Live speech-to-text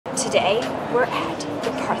Today, we're at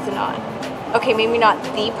the Parthenon. Okay, maybe not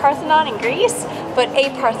the Parthenon in Greece, but a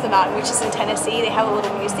Parthenon, which is in Tennessee. They have a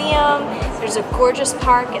little museum. There's a gorgeous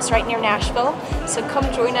park. It's right near Nashville. So come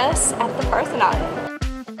join us at the Parthenon.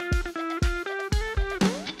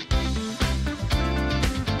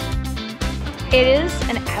 It is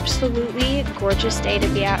an absolutely gorgeous day to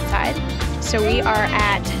be outside. So we are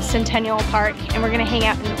at Centennial Park and we're gonna hang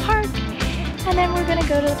out in the park and then we're gonna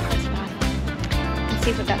go to the Parthenon and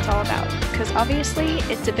see what that's all about. Because obviously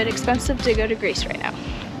it's a bit expensive to go to Greece right now.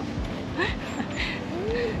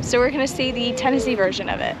 So we're gonna see the Tennessee version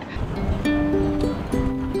of it.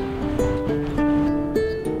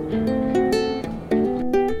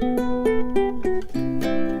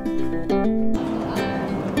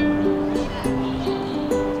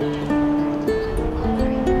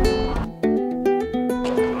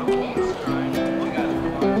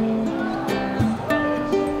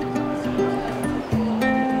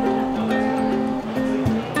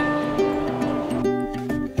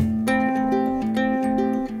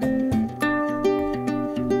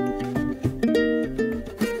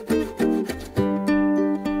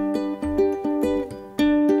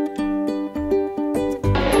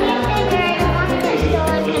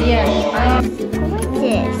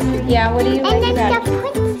 Yeah, what do you like about it? And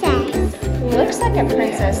it's a princess. It looks like a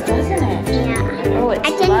princess, doesn't it? Yeah. Oh, it's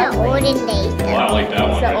in the olden days. Well, I like that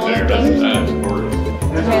one right there. That's important.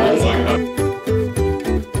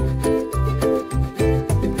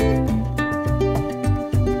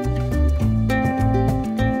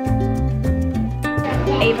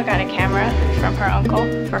 Ava got a camera from her uncle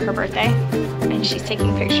for her birthday, and she's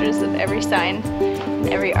taking pictures of every sign and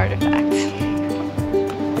every artifact.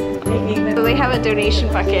 So they have a donation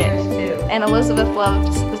bucket, and Elizabeth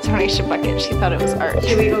loved the donation bucket. She thought it was art.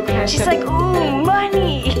 Should we go cash? She's like, ooh,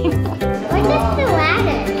 money! What is the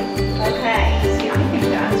ladder? Okay, see if you can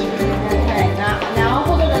dance. Okay, now I'll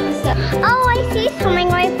hold it up a step. Oh, I see something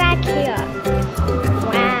right back here.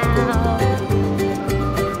 Wow.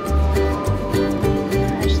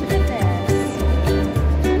 Gosh, look at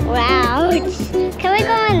this. Wow. Can we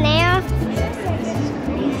go in there?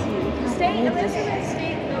 Stay, Elizabeth,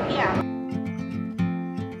 stay. Yeah.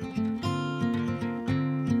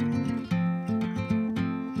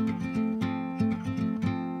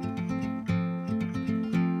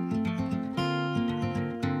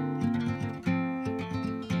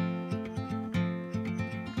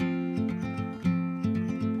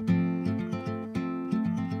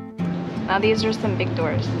 Now these are some big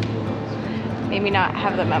doors. Maybe not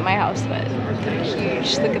have them at my house, but they're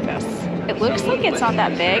huge. Look at this. It looks like it's not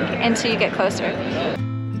that big until you get closer.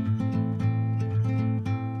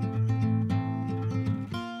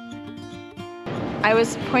 I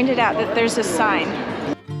was pointed out that there's a sign.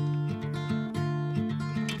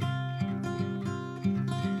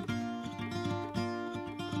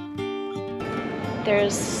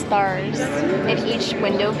 There's stars in each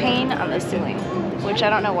window pane on the ceiling, which I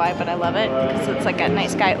don't know why, but I love it because it's like a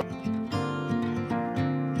nice sky.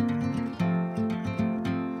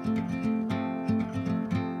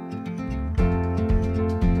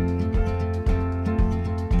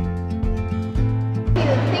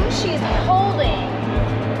 The thing she's holding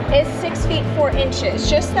is 6 feet 4 inches.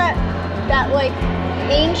 Just that like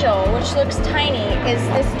angel, which looks tiny, is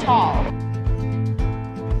this tall.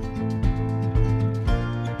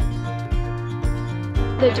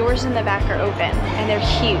 The doors in the back are open and they're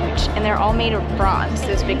huge and they're all made of bronze,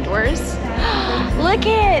 those big doors. Look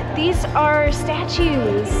at, these are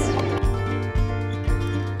statues.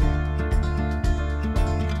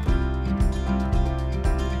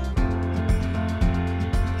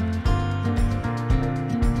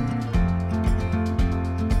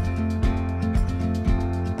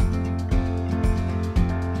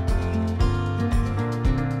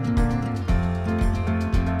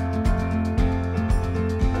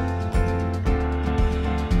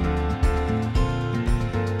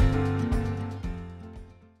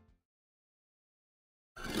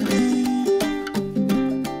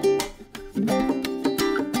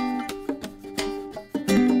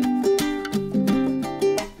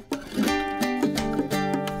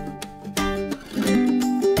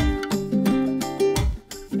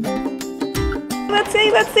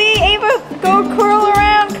 Let's see, Ava, go curl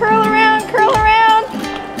around, curl around, curl around.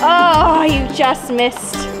 Oh, you just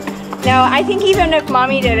missed. No, I think even if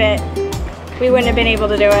Mommy did it, we wouldn't have been able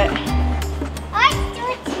to do it. I do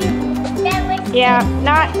it too. That looks Yeah,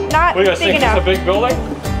 not We gotta big see, enough. it's a big building?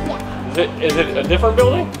 Yeah. Is it a different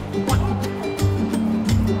building?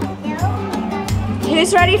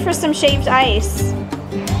 Who's ready for some shaved ice?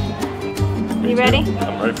 You ready?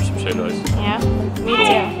 I'm ready for some shaved ice. Yeah, me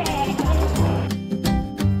too.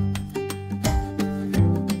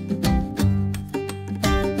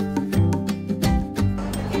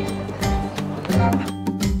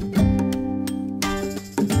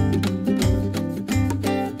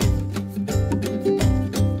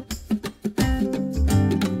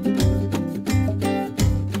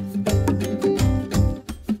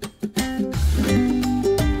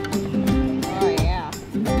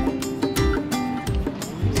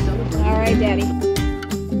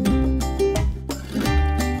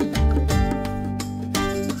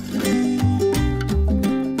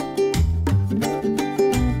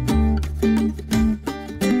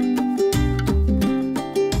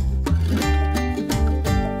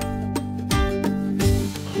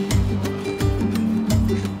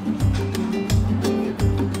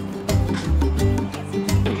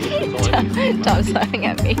 Tom's laughing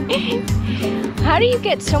at me. How do you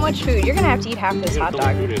get so much food? You're gonna have to eat half this hot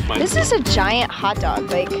dog. This is a giant hot dog.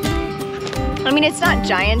 Like, I mean, it's not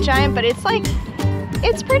giant, but it's like,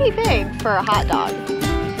 it's pretty big for a hot dog.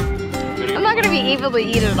 I'm not gonna be able to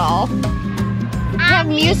eat it all. We have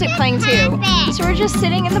music playing too. So we're just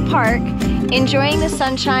sitting in the park, enjoying the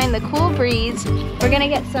sunshine, the cool breeze. We're gonna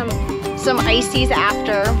get some ices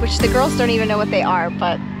after, which the girls don't even know what they are,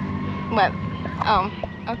 but what? Oh,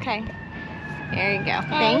 okay. There you go.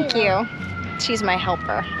 Thank you. She's my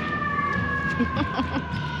helper.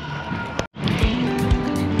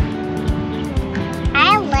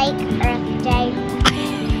 I like Earth Day.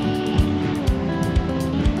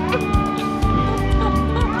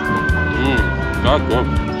 Not good.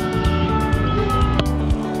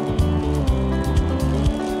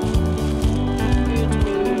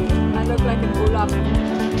 I look like an Olaf.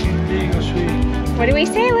 What do we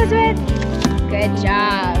say, Elizabeth? Good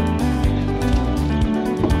job.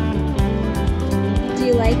 Do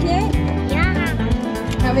you like it? Yeah.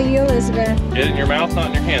 How about you, Elizabeth? Get it in your mouth, not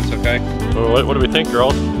in your hands, okay? Well, what do we think,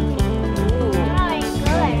 girls?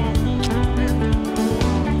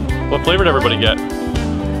 What flavor did everybody get?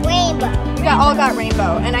 Rainbow. We all got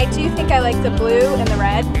rainbow, and I do think I like the blue and the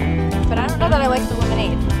red, but I don't know that I like the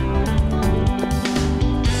lemonade.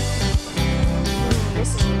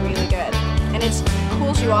 This is really good, and it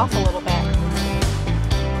cools you off a little bit.